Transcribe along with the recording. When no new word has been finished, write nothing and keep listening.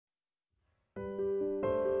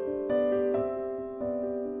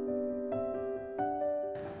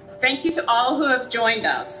Thank you to all who have joined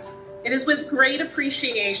us. It is with great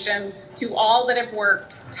appreciation to all that have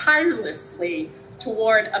worked tirelessly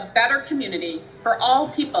toward a better community for all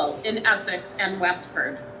people in Essex and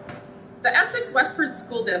Westford. The Essex-Westford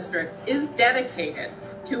School District is dedicated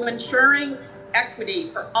to ensuring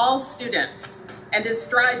equity for all students and is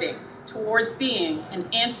striving towards being an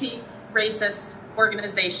anti-racist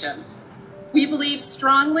organization. We believe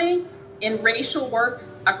strongly in racial work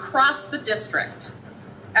across the district.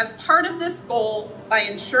 As part of this goal, by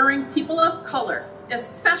ensuring people of color,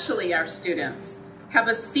 especially our students, have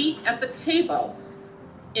a seat at the table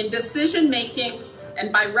in decision-making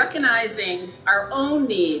and by recognizing our own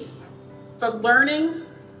need for learning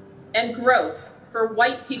and growth for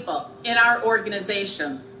white people in our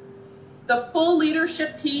organization. The full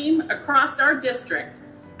leadership team across our district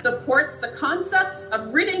supports the concepts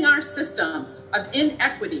of ridding our system of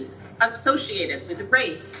inequities associated with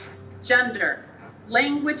race, gender,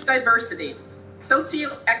 language diversity,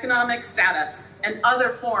 socioeconomic status, and other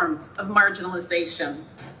forms of marginalization.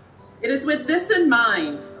 It is with this in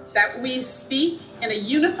mind that we speak in a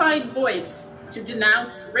unified voice to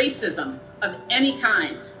denounce racism of any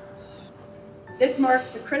kind. This marks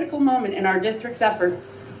the critical moment in our district's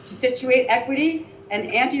efforts to situate equity and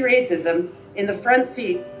anti-racism in the front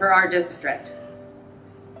seat for our district.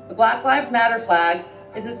 The Black Lives Matter flag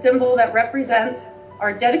is a symbol that represents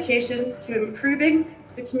our dedication to improving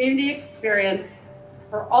the community experience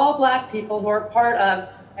for all Black people who are part of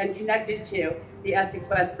and connected to the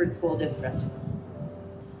Essex-Westford School District.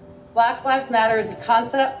 Black Lives Matter is a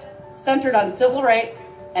concept centered on civil rights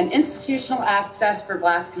and institutional access for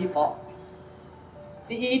Black people.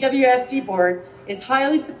 The EWSD board is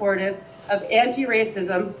highly supportive of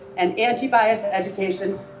anti-racism and anti-bias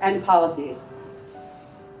education and policies.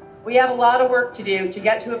 We have a lot of work to do to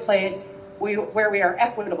get to a place where we are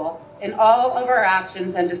equitable in all of our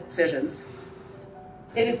actions and decisions.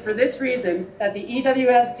 It is for this reason that the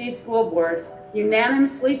EWSD School Board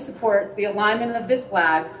unanimously supports the alignment of this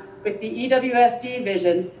flag with the EWSD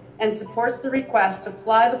vision and supports the request to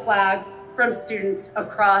fly the flag from students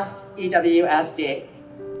across EWSD.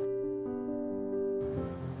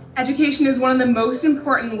 Education is one of the most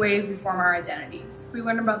important ways we form our identities. We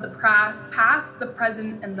learn about the past, the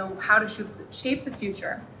present, and how to shape the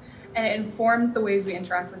future. And it informs the ways we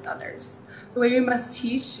interact with others. The way we must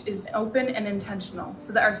teach is open and intentional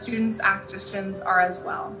so that our students' actions are as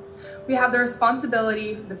well. We have the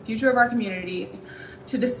responsibility for the future of our community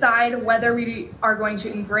to decide whether we are going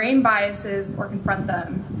to ingrain biases or confront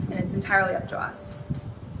them, and it's entirely up to us.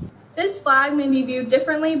 This flag may be viewed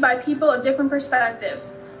differently by people of different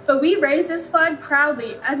perspectives, but we raise this flag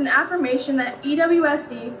proudly as an affirmation that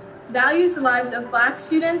EWSD values the lives of Black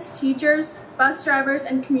students, teachers, bus drivers,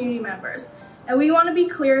 and community members, and we want to be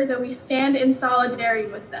clear that we stand in solidarity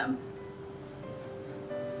with them.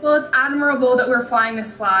 Well, it's admirable that we're flying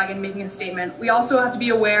this flag and making a statement. We also have to be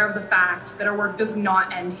aware of the fact that our work does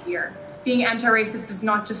not end here. Being anti-racist is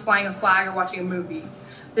not just flying a flag or watching a movie.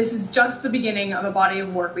 This is just the beginning of a body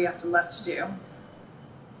of work we have left to do.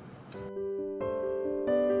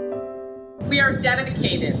 We are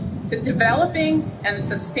dedicated to developing and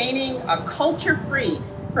sustaining a culture free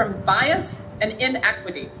from bias and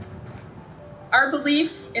inequities. Our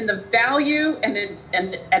belief in the value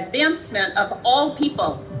and advancement of all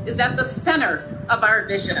people is at the center of our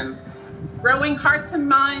vision. Growing hearts and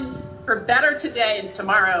minds for better today and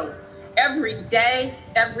tomorrow, every day,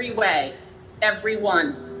 every way,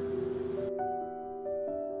 everyone.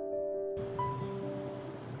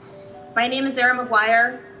 My name is Sarah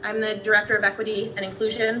McGuire. I'm the Director of Equity and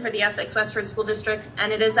Inclusion for the Essex-Westford School District,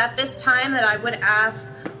 and it is at this time that I would ask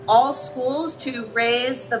all schools to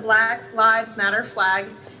raise the Black Lives Matter flag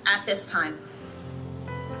at this time.